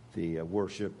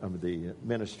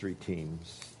ministry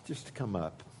teams just to come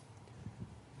up.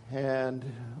 And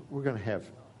we're going to have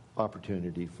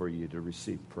opportunity for you to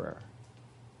receive prayer.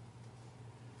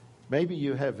 Maybe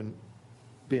you haven't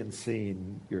been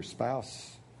seeing your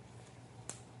spouse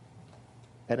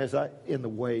and in the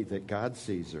way that God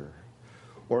sees her.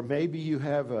 Or maybe you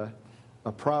have a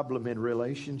problem in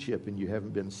relationship and you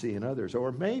haven't been seeing others.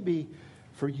 Or maybe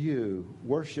for you,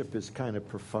 worship is kind of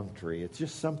perfunctory. It's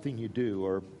just something you do,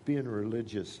 or being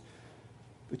religious,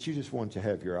 but you just want to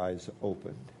have your eyes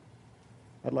opened.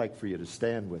 I'd like for you to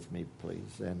stand with me,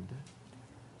 please. And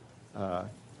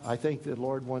I think the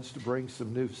Lord wants to bring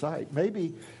some new sight.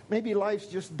 Maybe life's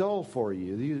just dull for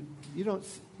you. You don't,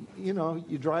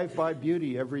 you drive by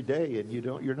beauty every day and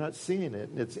you're not seeing it,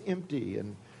 and it's empty.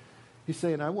 And He's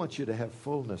saying, I want you to have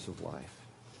fullness of life.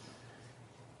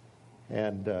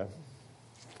 And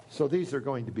so these are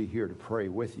going to be here to pray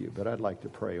with you, but I'd like to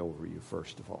pray over you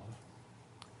first of all.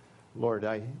 Lord,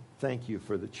 I thank you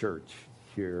for the church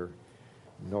here,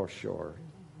 North Shore,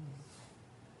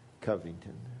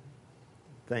 Covington.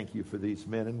 Thank you for these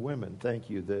men and women. Thank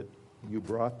you that you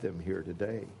brought them here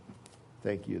today.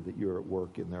 Thank you that you're at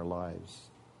work in their lives.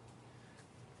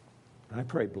 I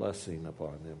pray blessing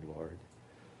upon them, Lord.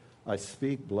 I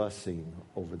speak blessing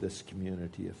over this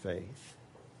community of faith.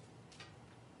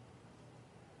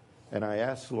 And I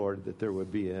ask, Lord, that there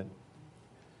would be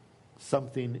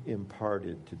something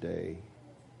imparted today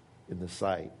in the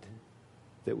sight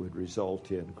that would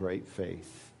result in great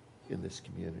faith in this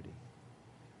community.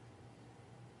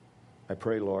 I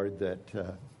pray, Lord,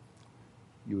 that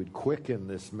you would quicken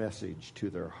this message to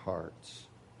their hearts.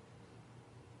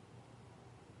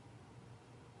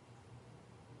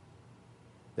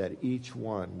 That each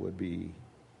one would be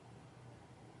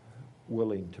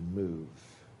willing to move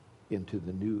into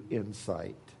the new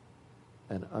insight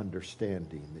and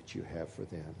understanding that you have for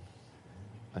them,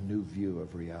 a new view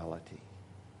of reality.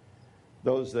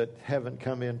 Those that haven't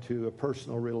come into a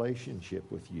personal relationship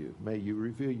with you, may you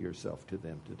reveal yourself to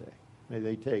them today. May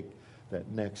they take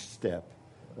that next step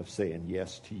of saying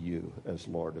yes to you as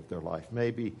Lord of their life.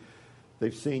 Maybe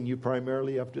they've seen you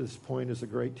primarily up to this point as a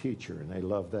great teacher, and they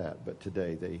love that, but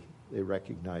today they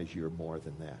recognize you're more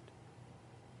than that.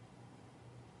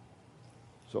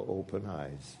 So open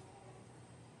eyes,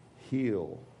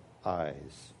 heal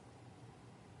eyes,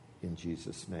 in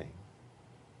Jesus' name.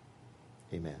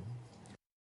 Amen.